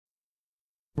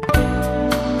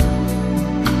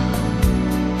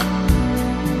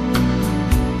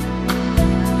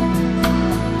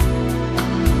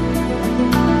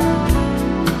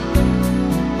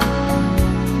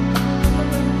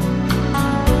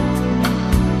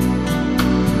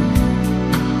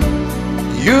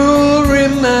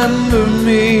remember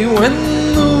me when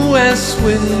the west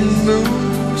wind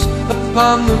moves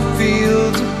upon the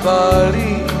fields of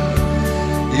barley.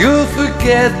 You'll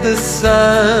forget the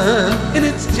sun in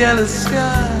its jealous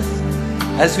skies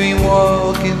as we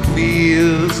walk in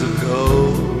fields of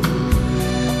gold.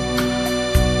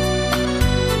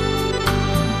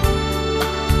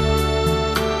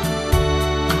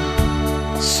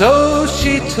 So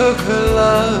she took her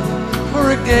love for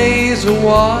a gaze a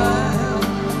while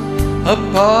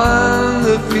upon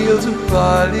the fields of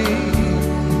barley.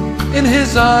 In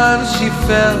his arms she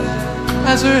fell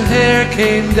as her hair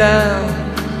came down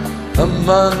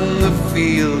among the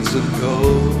fields of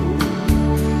gold.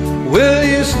 Will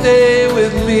you stay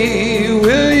with me?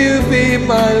 Will you be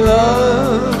my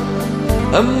love?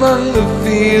 Among the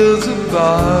fields of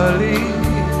barley,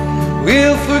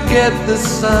 we'll forget the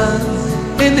sun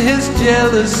in his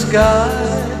jealous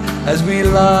sky as we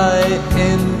lie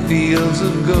in fields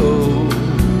of gold.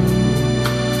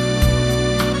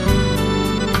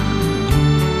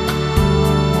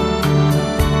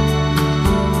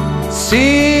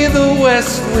 See the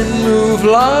west wind move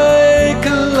like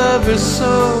a lover's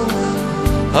song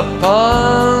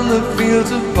upon the fields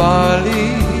of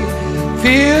barley.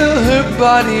 Feel her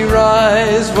body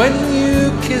rise when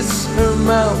you kiss her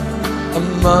mouth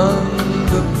among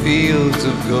the fields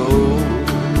of gold.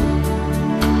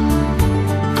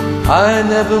 I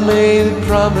never made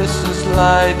promises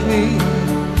lightly,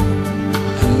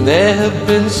 and there have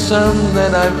been some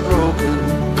that I've broken,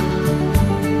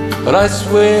 but I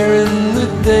swear in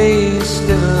the days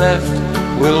still left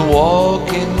we'll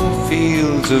walk in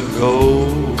fields of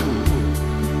gold.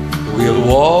 We'll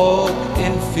walk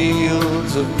in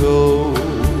fields of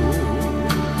gold.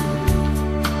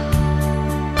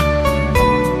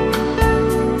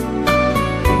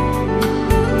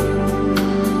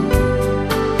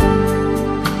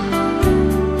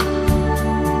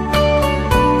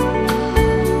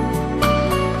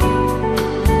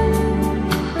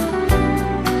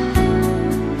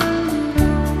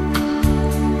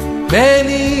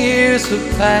 Many years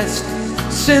have passed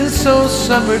since those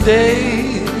summer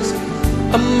days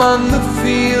among the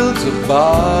fields of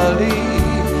barley.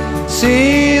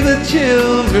 See the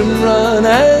children run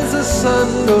as the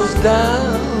sun goes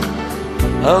down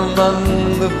among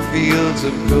the fields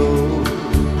of gold.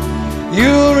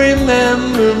 You'll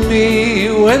remember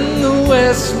me when the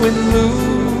west wind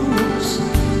moves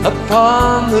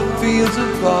upon the fields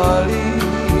of barley.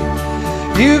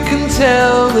 You can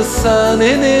tell the sun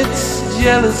in its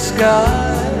jealous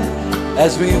sky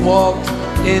as we walked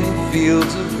in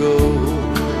fields of gold.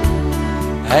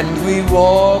 And we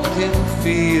walked in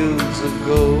fields of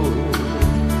gold.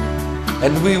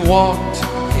 And we walked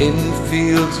in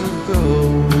fields of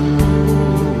gold.